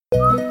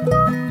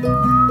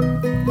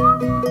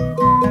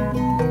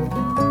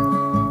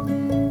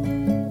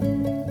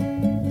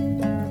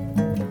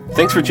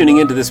Thanks for tuning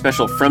in to this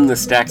special From the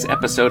Stacks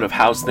episode of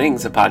How's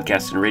Things, a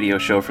podcast and radio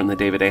show from the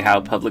David A.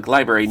 Howe Public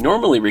Library,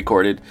 normally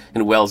recorded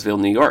in Wellsville,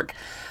 New York.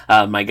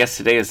 My guest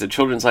today is the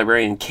children's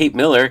librarian, Kate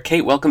Miller.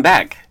 Kate, welcome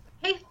back.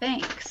 Hey,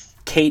 thanks.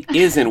 Kate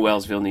is in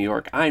Wellsville, New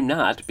York. I'm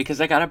not, because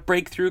I got a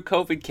breakthrough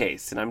COVID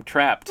case, and I'm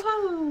trapped.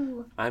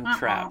 Whoa. I'm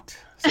trapped.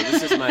 So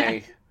this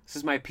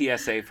is my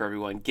PSA for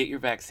everyone. Get your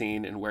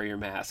vaccine and wear your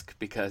mask,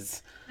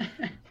 because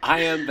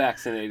I am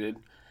vaccinated,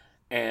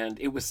 and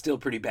it was still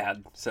pretty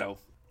bad, so...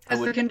 As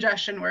the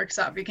congestion works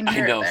up, you can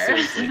hear it there.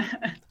 Seriously.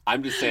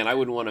 I'm just saying I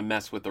wouldn't want to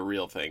mess with the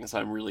real thing, so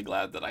I'm really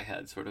glad that I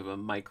had sort of a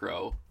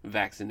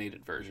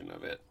micro-vaccinated version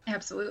of it.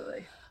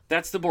 Absolutely.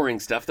 That's the boring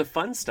stuff. The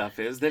fun stuff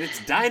is that it's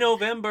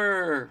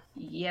Dino-Vember.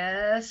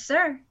 Yes,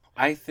 sir.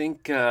 I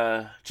think,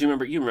 do you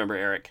remember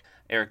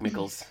Eric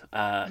Mickles?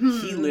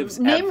 He lives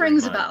Name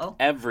rings month. a bell.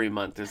 Every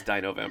month is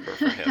Dino-Vember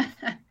for him.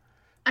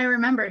 I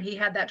remember he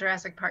had that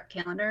Jurassic Park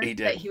calendar he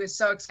did. that he was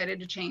so excited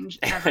to change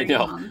every I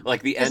know. month.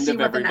 Like the end of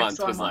every month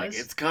was like,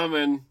 it's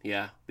coming.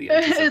 Yeah. The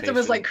it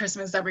was like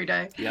Christmas every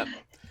day.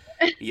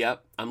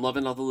 Yep. I'm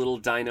loving all the little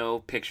dino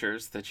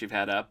pictures that you've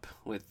had up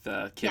with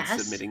kids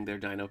submitting their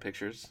dino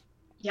pictures.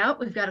 Yep.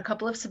 We've got a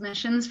couple of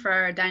submissions for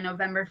our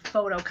Dino-Vember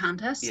photo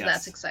contest. So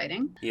that's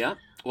exciting. Yeah.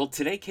 Well,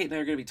 today, Kate and I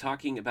are going to be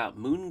talking about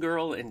Moon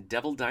Girl and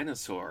Devil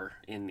Dinosaur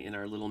in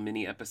our little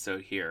mini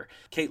episode here.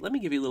 Kate, let me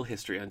give you a little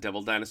history on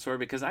Devil Dinosaur,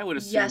 because I would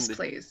assume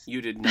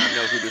you did not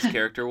know who this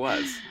character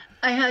was.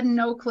 I had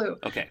no clue.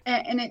 Okay.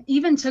 And it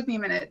even took me a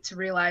minute to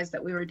realize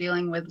that we were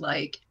dealing with,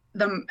 like,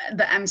 the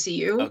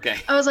MCU. Okay.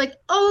 I was like,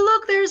 oh,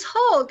 look, there's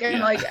Hulk. And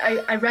like,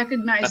 I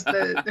recognized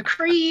the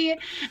Kree,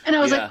 and I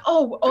was like,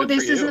 oh,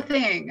 this is a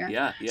thing.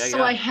 Yeah.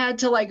 So I had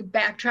to like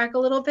backtrack a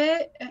little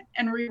bit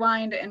and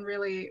rewind and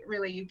really,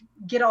 really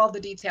get all the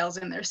details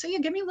in there. So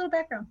give me a little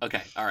background.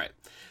 Okay. All right.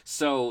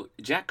 So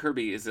Jack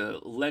Kirby is a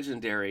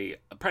legendary,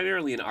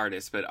 primarily an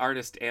artist, but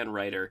artist and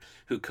writer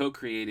who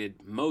co-created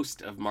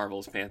most of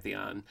Marvel's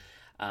Pantheon.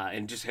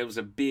 And just it was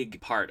a big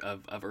part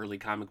of early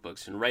comic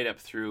books, and right up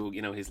through,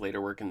 his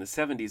later work in the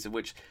 70s, of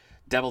which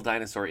Devil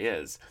Dinosaur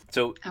is.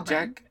 So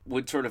Jack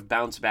would sort of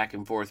bounce back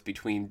and forth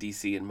between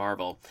DC and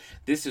Marvel.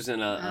 This is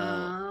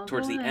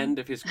towards the end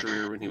of his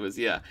career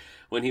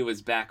when he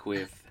was back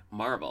with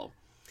Marvel.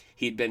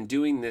 He'd been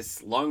doing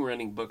this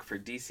long-running book for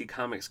DC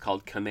Comics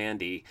called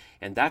Kamandi,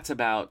 and that's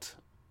about...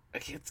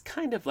 It's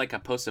kind of like a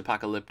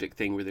post-apocalyptic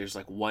thing where there's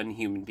like one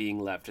human being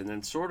left, and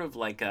then sort of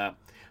like a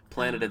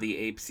Planet of the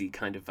Apes-y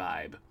kind of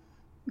vibe.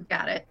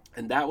 Got it.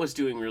 And that was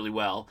doing really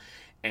well,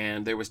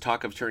 and there was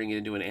talk of turning it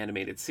into an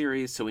animated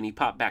series. So when he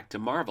popped back to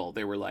Marvel,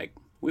 they were like,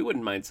 we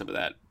wouldn't mind some of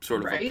that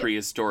sort of a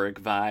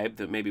prehistoric vibe,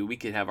 that maybe we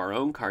could have our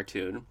own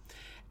cartoon.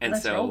 And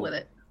Let's roll with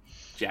it.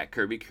 Jack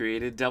Kirby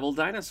created Devil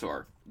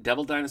Dinosaur.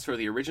 Devil Dinosaur,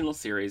 the original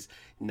series,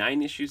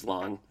 9 issues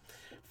long,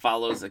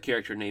 follows a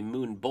character named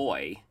Moon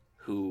Boy,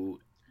 who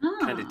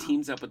kind of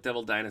teams up with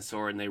Devil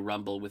Dinosaur, and they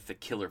rumble with the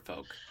killer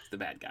folk, the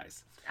bad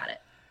guys. Got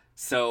it.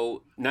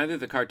 So neither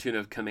the cartoon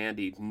of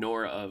Kamandi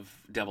nor of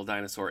Devil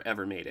Dinosaur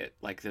ever made it.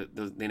 Like,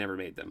 they never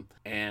made them.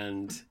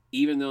 And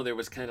even though there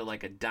was kind of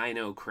like a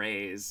dino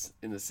craze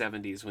in the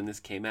 70s when this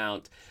came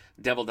out,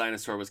 Devil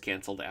Dinosaur was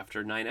canceled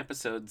after 9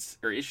 episodes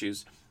or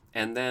issues.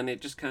 And then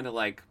it just kind of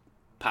like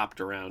popped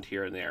around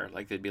here and there.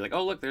 Like, they'd be like,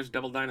 oh, look, there's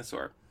Devil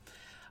Dinosaur.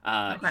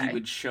 He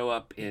would show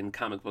up in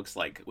comic books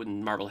like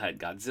when Marvel had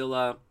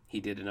Godzilla. He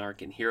did an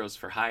arc in Heroes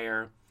for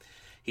Hire.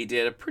 He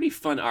did a pretty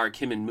fun arc.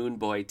 Him and Moon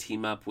Boy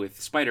team up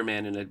with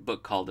Spider-Man in a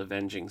book called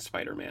Avenging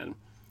Spider-Man,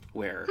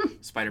 where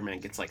Spider-Man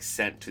gets like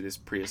sent to this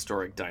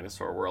prehistoric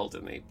dinosaur world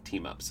and they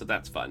team up. So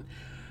that's fun.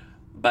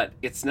 But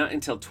it's not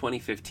until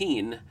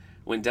 2015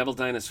 when Devil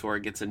Dinosaur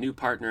gets a new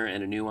partner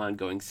and a new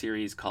ongoing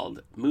series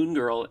called Moon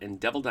Girl and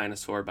Devil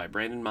Dinosaur by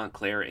Brandon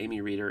Montclair,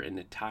 Amy Reeder, and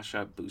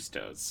Natasha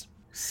Bustos.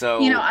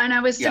 So, and I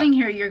was sitting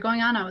here, you're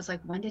going on, I was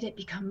like, when did it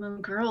become Moon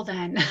Girl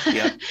then?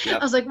 Yep. I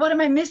was like, what am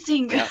I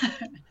missing?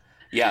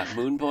 Yeah,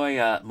 Moon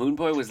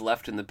Boy was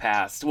left in the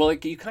past. Well,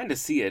 you kind of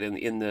see it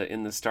in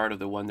the start of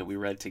the one that we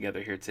read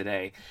together here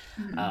today.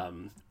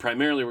 Mm-hmm.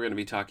 Primarily, we're going to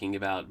be talking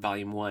about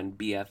Volume 1,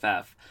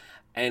 BFF,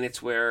 and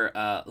it's where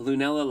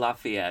Lunella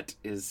Lafayette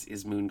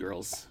is Moon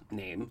Girl's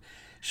name.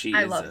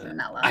 I love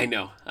Lunella. I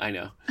know.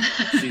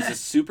 She's a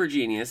super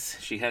genius.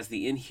 She has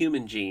the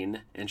Inhuman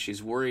gene, and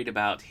she's worried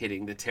about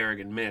hitting the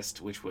Terrigen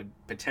Mist, which would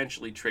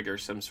potentially trigger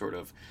some sort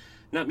of,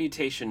 not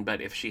mutation, but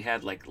if she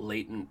had like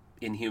latent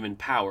Inhuman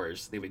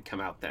powers, they would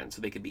come out then,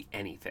 so they could be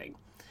anything.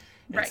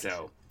 And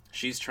so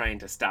she's trying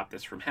to stop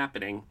this from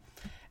happening.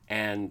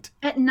 And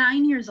at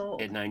 9 years old.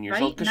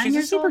 Because she's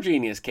a super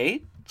genius,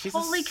 Kate. She's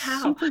Holy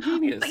cow. Super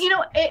genius. But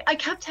I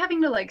kept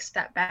having to like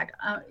step back.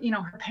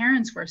 Her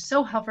parents were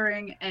so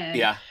hovering, and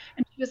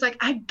she was like,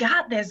 I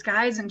got this,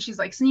 guys. And she's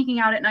like sneaking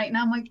out at night. And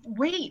I'm like,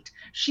 wait,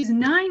 she's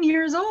 9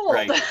 years old.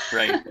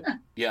 Right.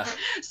 Yeah.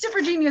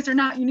 Super genius or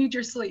not, you need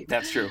your sleep.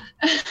 That's true.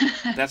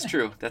 That's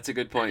a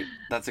good point.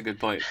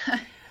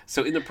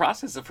 So in the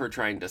process of her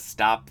trying to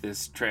stop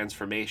this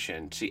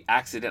transformation, she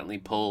accidentally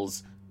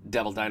pulls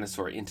Devil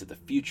Dinosaur into the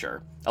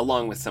future,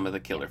 along with some of the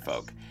killer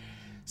folk.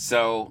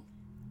 So,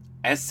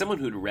 as someone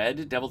who'd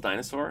read Devil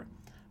Dinosaur,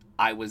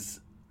 I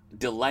was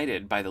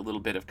delighted by the little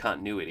bit of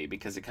continuity,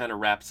 because it kind of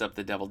wraps up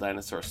the Devil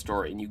Dinosaur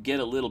story, and you get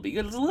a little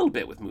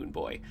bit with Moon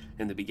Boy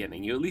in the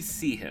beginning. You at least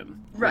see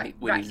him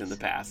when he's in the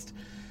past,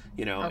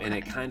 and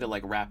it kind of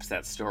like wraps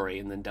that story,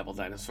 and then Devil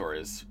Dinosaur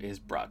is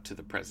brought to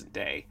the present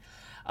day.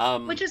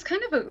 Which is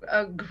kind of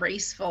a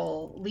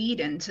graceful lead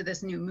into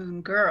this new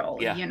Moon Girl,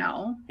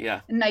 Yeah.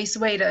 Nice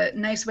way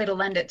to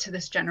lend it to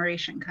this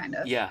generation, kind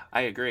of. Yeah,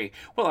 I agree.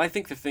 Well, I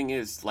think the thing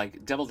is,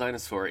 like, Devil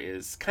Dinosaur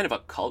is kind of a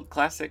cult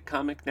classic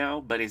comic now,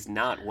 but is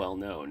not well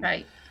known.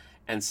 Right.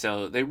 And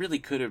so they really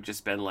could have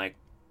just been like,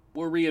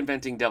 we're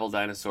reinventing Devil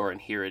Dinosaur, and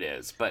here it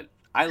is. But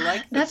I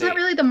like that's not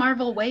really the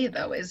Marvel way,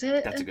 though, is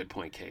it? That's a good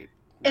point, Kate.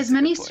 As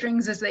many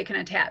strings as they can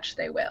attach,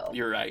 they will.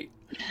 You're right.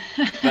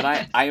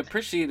 But I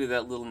appreciated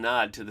that little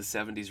nod to the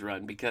 70s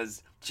run,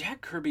 because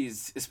Jack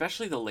Kirby's,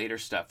 especially the later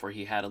stuff where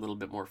he had a little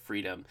bit more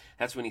freedom,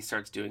 that's when he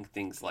starts doing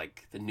things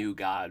like the New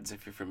Gods,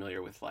 if you're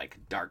familiar with like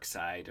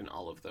Darkseid and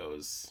all of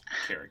those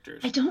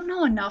characters. I don't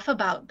know enough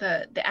about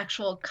the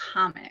actual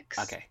comics.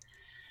 Okay.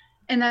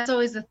 And that's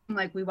always the thing,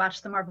 like, we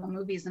watch the Marvel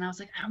movies, and I was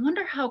like, I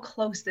wonder how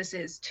close this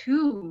is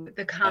to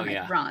the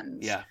comic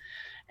runs. Yeah.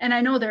 And I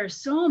know there are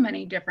so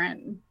many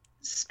different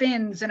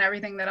spins and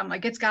everything that I'm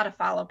like, it's got to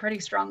follow pretty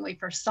strongly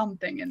for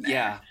something in there.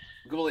 Yeah,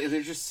 well,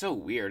 they're just so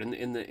weird.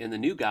 In the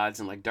New Gods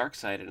and like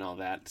Darkseid and all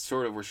that,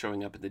 sort of were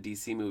showing up in the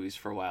DC movies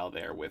for a while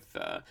there, with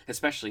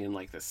especially in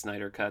like the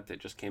Snyder cut that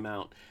just came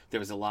out. There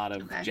was a lot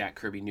of Jack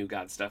Kirby New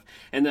God stuff,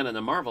 and then on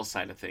the Marvel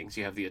side of things,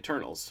 you have the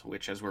Eternals,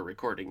 which, as we're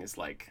recording, is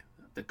like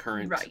the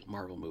current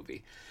Marvel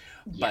movie.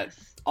 Yes.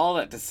 But all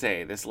that to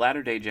say, this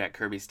latter day Jack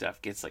Kirby stuff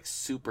gets like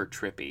super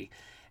trippy.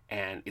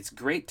 And it's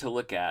great to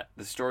look at.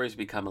 The stories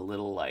become a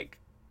little, like,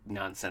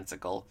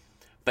 nonsensical.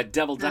 But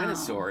Devil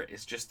Dinosaur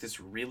is just this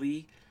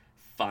really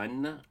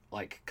fun,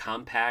 like,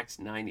 compact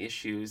 9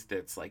 issues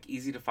that's, like,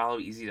 easy to follow,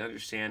 easy to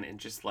understand, and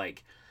just,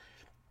 like,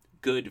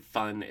 good,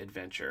 fun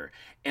adventure.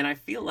 And I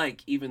feel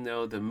like even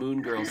though the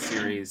Moon Girl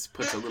series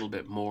puts a little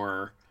bit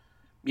more,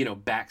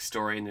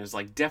 backstory, and there's,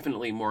 like,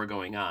 definitely more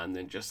going on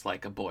than just,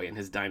 like, a boy and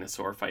his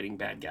dinosaur fighting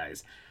bad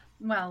guys.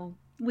 Well,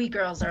 we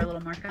girls are a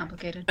little more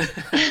complicated.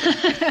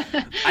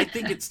 I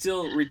think it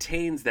still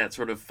retains that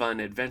sort of fun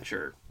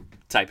adventure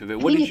type of it.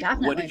 What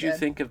did you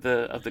think of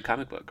the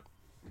comic book?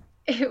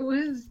 It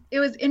was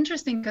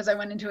interesting, because I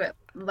went into it,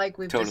 like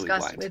we've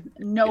discussed, with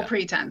no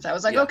pretense. I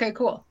was like, okay,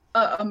 cool.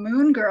 A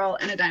Moon Girl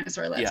and a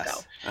dinosaur. Let's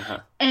go.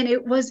 And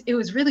it was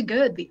really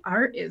good. The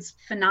art is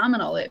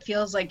phenomenal. It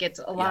feels like it's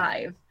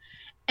alive.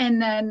 And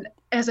then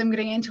as I'm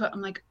getting into it,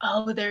 I'm like,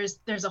 oh, there's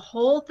a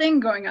whole thing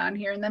going on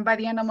here. And then by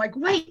the end, I'm like,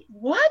 wait,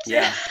 what?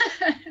 Yeah.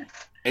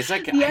 It's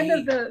like the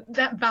end of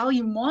that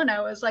volume 1. I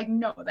was like,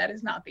 no, that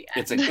is not the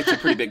end. It's a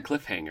pretty big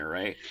cliffhanger,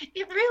 right?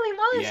 It really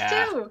was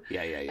too.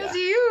 Yeah. It was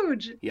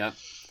huge. Yep.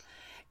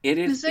 It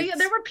is. So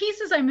there were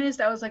pieces I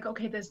missed. I was like,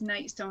 okay, this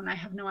Nightstone, I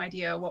have no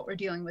idea what we're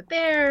dealing with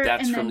there.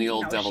 That's from the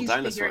old Devil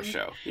Dinosaur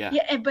show. Yeah.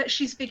 Yeah, but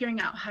she's figuring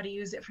out how to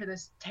use it for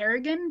this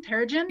Terrigen.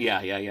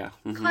 Yeah.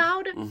 Mm-hmm.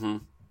 Cloud. Mm-hmm.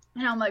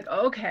 And I'm like,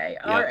 okay,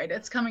 all right,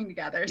 it's coming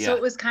together. So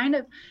it was kind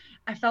of,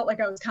 I felt like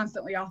I was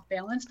constantly off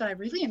balance, but I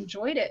really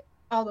enjoyed it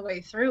all the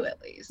way through,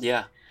 at least.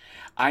 Yeah.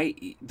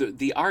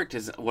 The art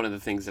is one of the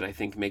things that I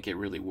think make it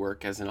really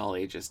work as an all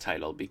ages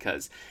title,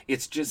 because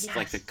it's just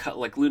like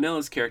like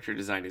Lunella's character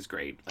design is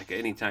great. Like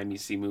anytime you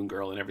see Moon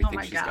Girl and everything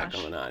she's got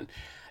going on,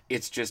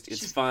 it's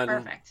fun.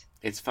 Perfect.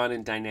 It's fun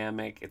and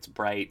dynamic. It's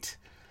bright.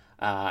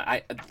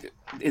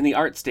 And the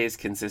art stays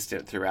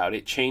consistent throughout.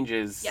 It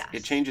changes. Yes.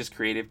 It changes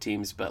creative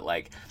teams, but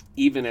like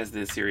even as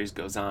the series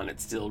goes on,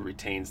 it still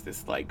retains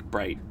this like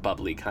bright,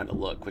 bubbly kind of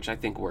look, which I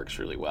think works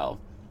really well.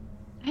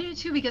 I do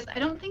too, because I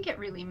don't think it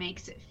really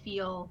makes it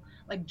feel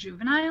like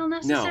juvenile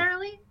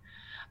necessarily. No.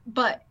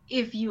 But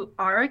if you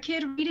are a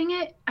kid reading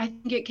it, I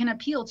think it can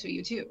appeal to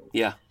you too.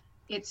 Yeah.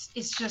 It's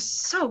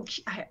just so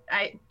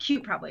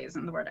cute probably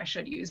isn't the word I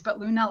should use, but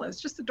Lunella is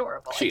just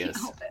adorable. She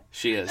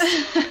is.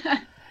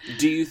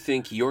 Do you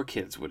think your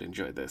kids would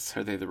enjoy this?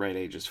 Are they the right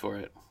ages for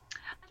it?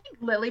 I think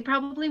Lily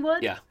probably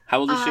would. Yeah. How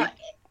old is she?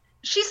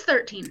 She's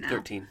 13 now.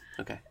 13.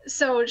 Okay.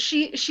 So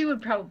she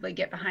would probably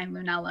get behind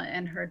Lunella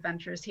and her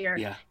adventures here.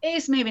 Yeah.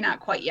 Ace maybe not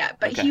quite yet,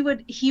 but he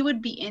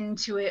would be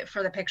into it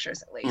for the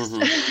pictures at least.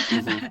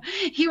 Mm-hmm.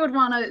 He would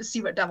want to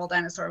see what Devil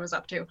Dinosaur was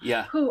up to.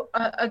 Yeah. Who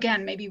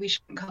again, maybe we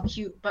shouldn't call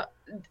cute, but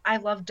I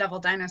love Devil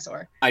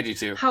Dinosaur. I do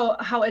too.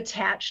 How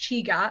attached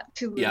he got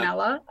to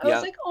Lunella. I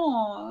was like,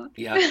 "Aw."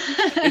 Yeah.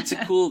 It's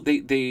a cool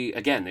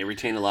they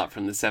retain a lot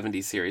from the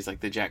 70s series, like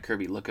the Jack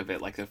Kirby look of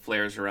it, like the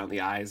flares around the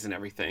eyes and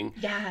everything.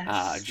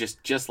 Yes.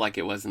 Just like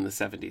it was in the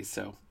 70s.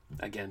 So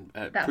again,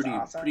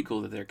 pretty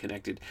cool that they're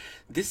connected.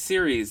 This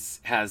series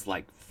has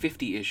like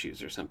 50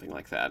 issues or something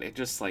like that. It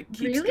just like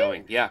keeps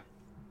going. Yeah.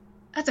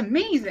 That's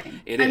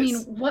amazing. It is. I mean,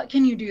 what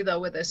can you do though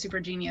with a super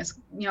genius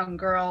young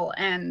girl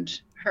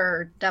and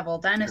her devil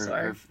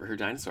dinosaur? Her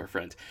dinosaur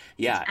friend.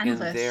 Yeah, and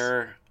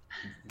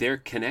their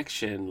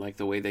connection, like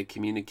the way they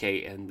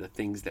communicate and the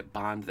things that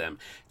bond them,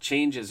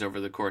 changes over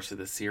the course of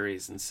the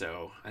series. And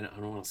so I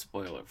don't want to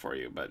spoil it for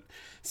you, but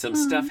some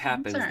stuff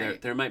happens.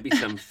 Right. There might be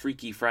some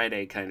Freaky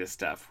Friday kind of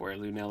stuff where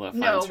Lunella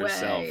finds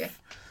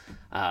herself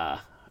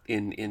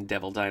in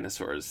Devil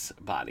Dinosaur's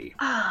body.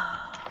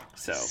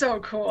 So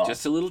cool.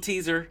 Just a little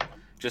teaser.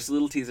 Just a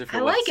little teaser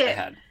for what's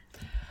ahead.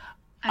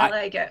 I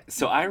like it.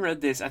 So I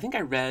read this. I think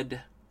I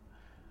read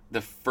the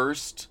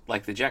first,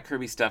 like the Jack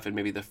Kirby stuff and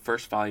maybe the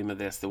first volume of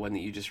this, the one that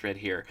you just read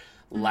here,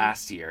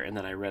 last year. And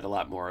then I read a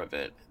lot more of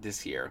it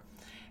this year.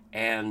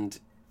 And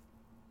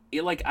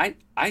it, like, I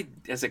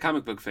as a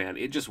comic book fan,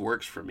 it just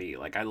works for me.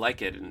 Like, I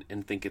like it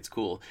and think it's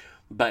cool.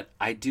 But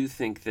I do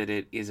think that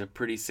it is a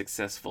pretty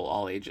successful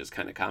all ages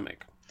kind of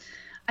comic.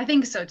 I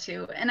think so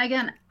too. And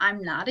again,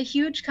 I'm not a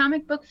huge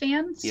comic book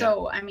fan,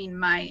 so I mean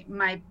my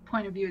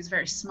point of view is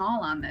very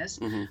small on this.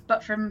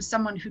 But from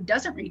someone who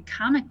doesn't read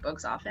comic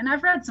books often,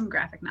 I've read some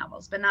graphic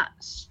novels, but not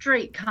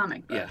straight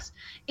comic books.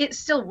 It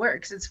still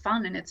works. It's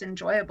fun and it's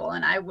enjoyable,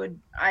 and I would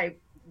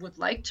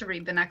like to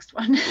read the next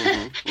one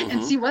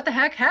and see what the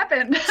heck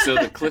happened. So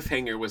the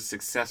cliffhanger was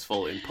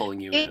successful in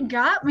pulling you in. It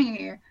got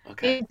me.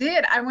 Okay. It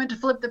did. I went to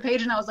flip the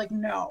page and I was like,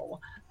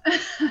 no.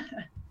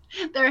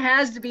 There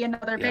has to be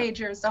another page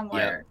here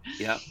somewhere.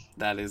 Yeah,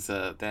 that is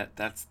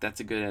that's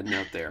a good end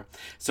note there.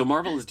 So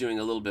Marvel is doing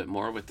a little bit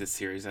more with this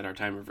series at our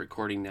time of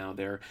recording now.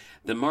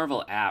 The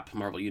Marvel app,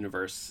 Marvel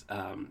Universe,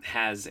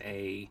 has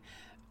a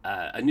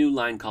new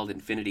line called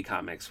Infinity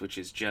Comics, which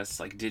is just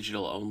like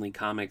digital only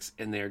comics,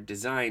 and they're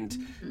designed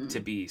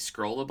to be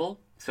scrollable.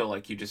 So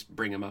like you just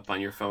bring them up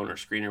on your phone or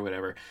screen or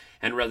whatever,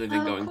 and rather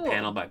than going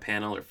panel by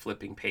panel or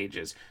flipping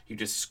pages, you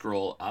just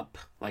scroll up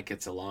like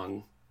it's a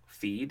long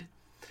feed.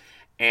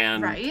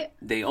 And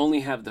they only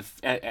have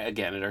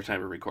again, at our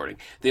time of recording,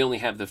 they only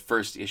have the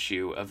first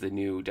issue of the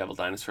new Devil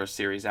Dinosaur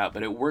series out,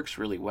 but it works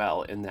really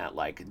well in that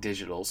like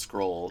digital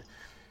scroll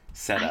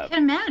setup. I can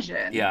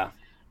imagine. Yeah.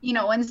 You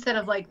know, instead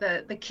of like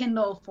the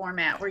Kindle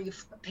format where you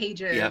flip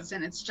pages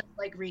and it's just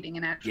like reading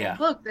an actual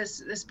book,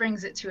 this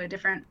brings it to a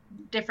different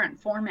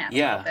format.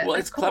 Yeah. Well,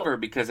 it's clever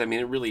because I mean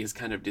it really is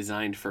kind of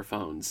designed for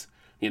phones.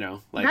 You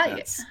know,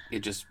 like it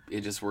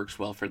just works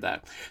well for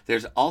that.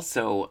 There's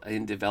also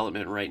in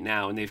development right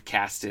now, and they've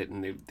cast it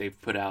and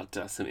they've put out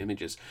some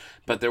images,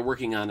 but they're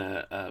working on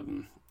a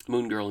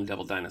Moon Girl and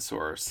Devil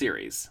Dinosaur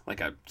series,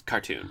 like a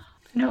cartoon.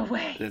 No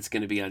way. That's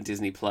going to be on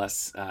Disney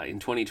Plus in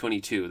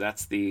 2022.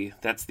 That's the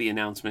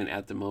announcement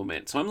at the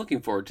moment. So I'm looking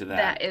forward to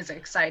that. That is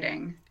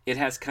exciting. It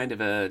has kind of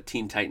a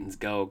Teen Titans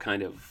Go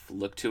kind of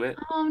look to it.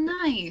 Oh,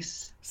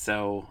 nice.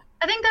 So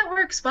I think that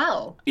works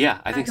well.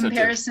 Yeah, I think so too. In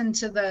comparison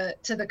to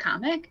the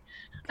comic,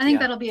 I think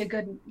that'll be a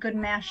good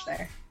mash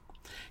there.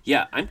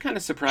 Yeah, I'm kind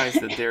of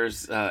surprised that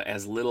there's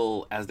as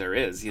little as there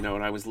is, you know,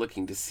 and I was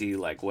looking to see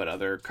like what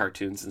other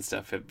cartoons and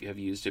stuff have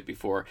used it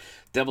before.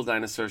 Devil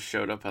Dinosaur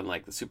showed up on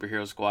like the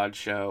Superhero Squad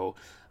show,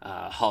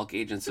 Hulk,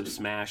 Agents of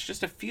Smash,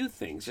 just a few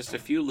things, just a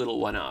few little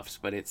one-offs,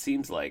 but it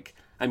seems like,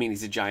 I mean,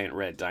 he's a giant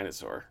red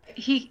dinosaur.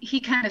 He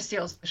kind of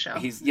steals the show.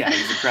 He's a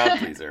crowd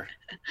pleaser.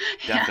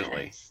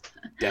 Definitely.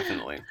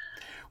 Definitely.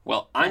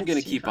 Well, I'm going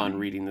to keep on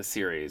reading the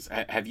series.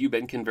 Have you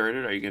been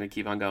converted? Are you going to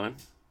keep on going?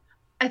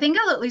 I think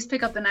I'll at least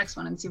pick up the next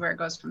one and see where it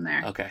goes from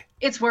there. Okay.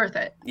 It's worth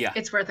it. Yeah.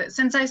 It's worth it.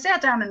 Since I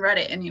sat down and read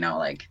it in, you know,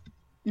 like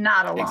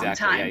not a long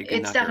time,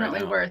 it's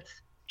definitely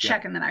worth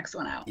checking the next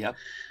one out. Yep.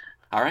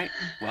 All right.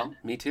 Well,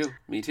 me too.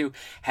 Me too.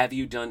 Have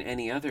you done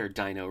any other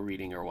Dino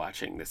reading or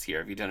watching this year?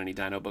 Have you done any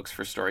Dino books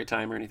for story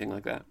time or anything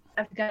like that?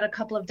 I've got a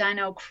couple of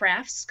Dino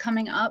crafts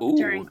coming up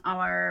during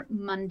our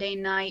Monday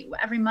night.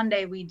 Every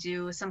Monday we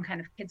do some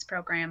kind of kids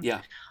program. Yeah.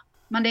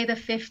 Monday the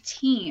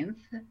 15th.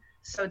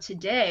 So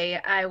today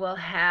I will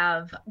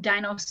have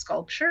dino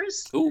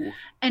sculptures. Ooh.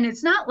 And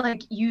it's not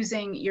like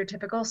using your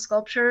typical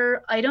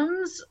sculpture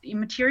items,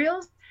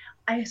 materials.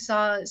 I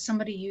saw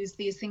somebody use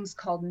these things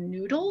called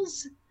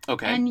noodles.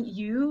 Okay.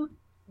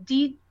 N-U-D-L-E-S,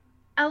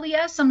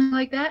 something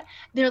like that.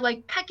 They're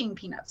like pecking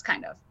peanuts,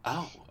 kind of.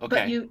 Oh, okay.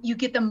 But you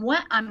get them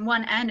wet on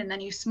one end and then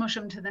you smush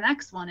them to the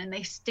next one and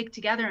they stick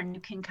together and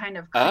you can kind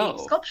of create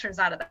sculptures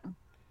out of them.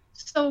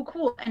 So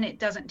cool. And it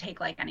doesn't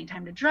take like any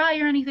time to dry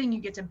or anything.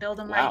 You get to build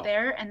them right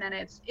there and then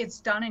it's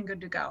done and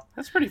good to go.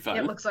 That's pretty fun.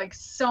 It looks like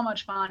so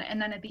much fun.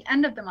 And then at the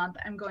end of the month,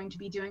 I'm going to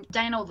be doing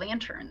dino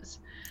lanterns.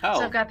 Oh.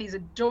 So I've got these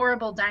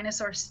adorable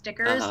dinosaur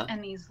stickers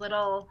and these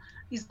little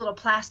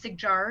plastic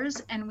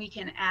jars, and we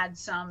can add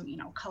some, you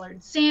know,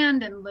 colored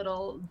sand and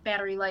little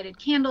battery lighted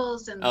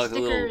candles and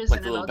stickers.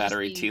 Like the little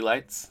battery tea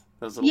lights?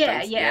 Those little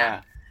things?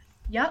 Yeah.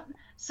 Yep.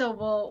 So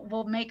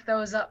we'll make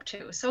those up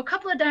too. So a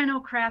couple of dino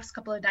crafts, a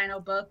couple of dino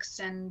books,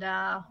 and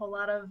a whole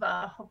lot of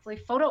hopefully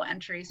photo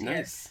entries here.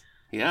 Nice.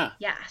 Yeah.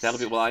 Yes. That'll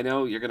be, well, I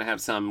know you're going to have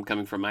some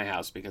coming from my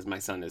house because my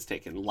son has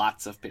taken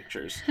lots of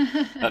pictures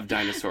of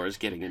dinosaurs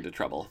getting into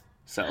trouble.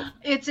 So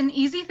it's an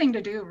easy thing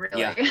to do,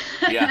 really.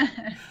 Yeah.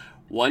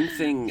 One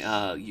thing,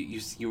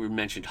 you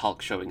mentioned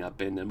Hulk showing up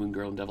in Moon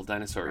Girl and Devil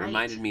Dinosaur. It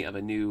reminded me of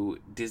a new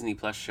Disney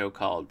Plus show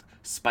called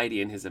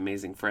Spidey and His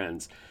Amazing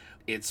Friends.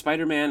 It's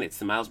Spider-Man, it's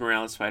the Miles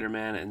Morales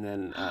Spider-Man, and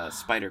then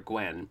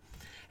Spider-Gwen.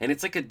 And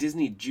it's like a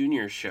Disney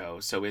Junior show,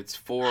 so it's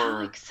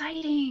for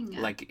exciting,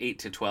 like 8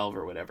 to 12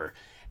 or whatever.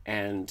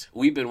 And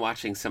we've been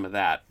watching some of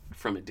that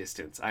from a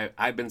distance.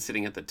 I've been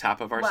sitting at the top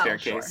of our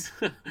staircase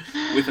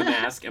with a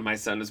mask, and my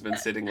son has been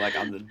sitting like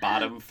on the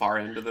bottom far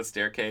end of the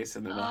staircase,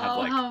 and then we'll have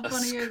like how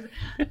funny is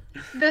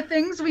the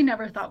things we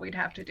never thought we'd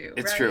have to do.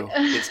 It's right? true.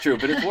 It's true,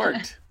 but it's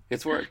worked.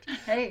 It's worked.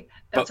 Hey,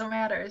 that's what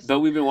matters. But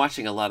we've been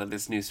watching a lot of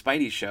this new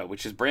Spidey show,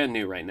 which is brand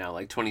new right now,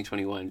 like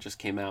 2021 just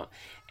came out,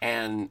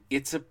 and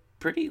it's a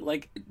pretty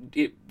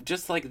it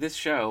just like this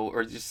show,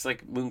 or just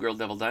like Moon Girl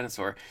Devil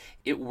Dinosaur,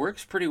 it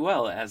works pretty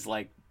well as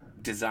like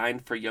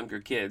designed for younger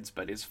kids,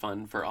 but is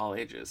fun for all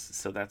ages.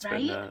 So that's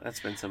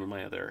been some of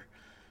my other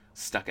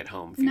stuck at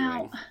home viewing.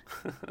 Now,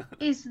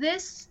 is the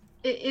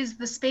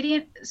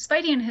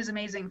Spidey and His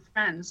Amazing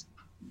Friends?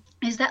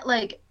 Is that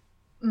like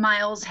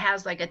Miles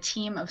has like a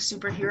team of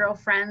superhero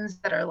friends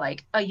that are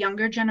like a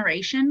younger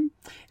generation?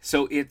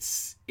 So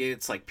it's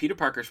like Peter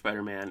Parker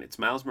Spider-Man, it's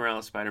Miles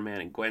Morales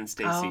Spider-Man, and Gwen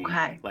Stacy,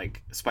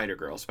 like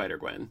Spider-Girl,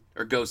 Spider-Gwen,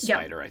 or Ghost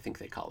Spider, I think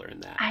they call her in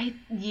that.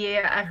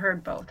 I've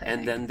heard both.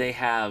 And then they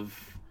have,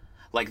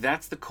 like,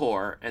 that's the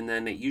core, and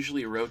then it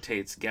usually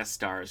rotates guest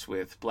stars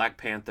with Black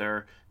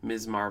Panther,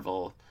 Ms.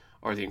 Marvel,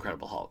 or the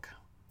Incredible Hulk.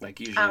 Like,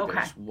 usually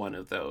there's one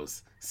of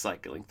those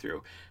cycling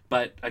through.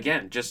 But,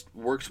 again, just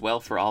works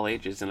well for all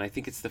ages, and I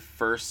think it's the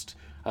first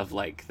of,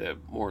 like, the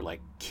more,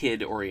 like,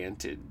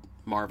 kid-oriented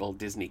Marvel,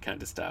 Disney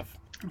kind of stuff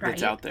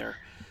that's out there.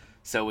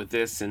 So with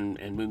this and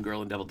Moon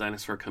Girl and Devil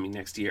Dinosaur coming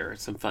next year,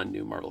 some fun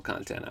new Marvel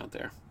content out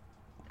there.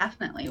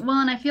 Definitely. Well,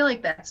 and I feel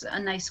like that's a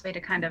nice way to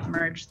kind of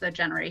merge the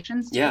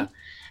generations, too. Yeah.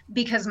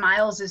 Because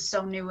Miles is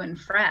so new and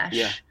fresh.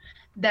 Yeah.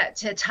 That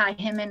to tie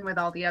him in with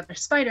all the other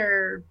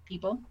spider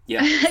people,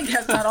 yeah, I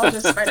guess not all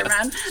just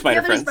Spider-Man, the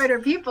other spider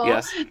people,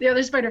 the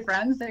other spider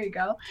friends, there you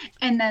go.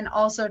 And then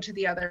also to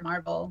the other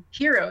Marvel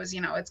heroes,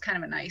 it's kind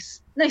of a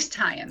nice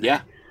tie-in.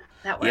 Yeah.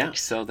 That works. Yeah,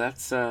 so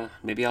that's,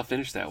 maybe I'll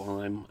finish that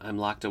while I'm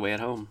locked away at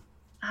home.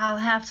 I'll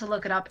have to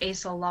look it up.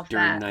 Ace will love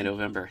during that. During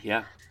November,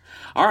 yeah.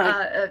 All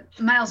right.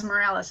 Miles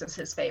Morales is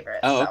his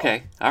favorite. Oh,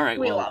 okay. All right.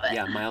 We love it.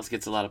 Yeah, Miles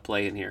gets a lot of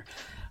play in here.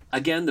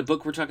 Again, the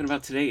book we're talking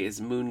about today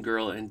is Moon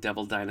Girl and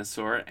Devil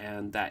Dinosaur,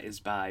 and that is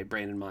by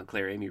Brandon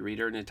Montclair, Amy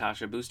Reeder,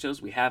 Natasha Bustos.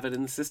 We have it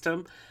in the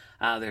system.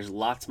 There's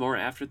lots more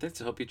after this,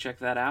 so hope you check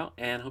that out,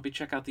 and hope you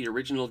check out the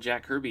original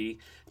Jack Kirby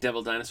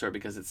Devil Dinosaur,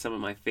 because it's some of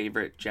my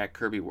favorite Jack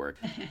Kirby work.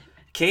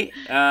 Kate,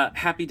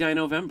 happy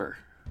Dino-November.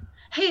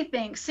 Hey,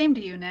 thanks. Same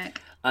to you, Nick.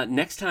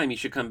 Next time you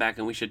should come back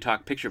and we should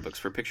talk picture books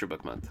for Picture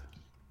Book Month.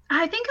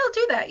 I think I'll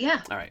do that,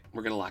 yeah. All right,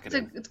 we're going to lock it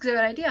in. It's a good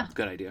idea.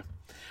 Good idea.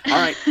 All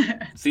right.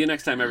 See you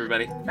next time,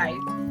 everybody.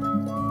 Bye.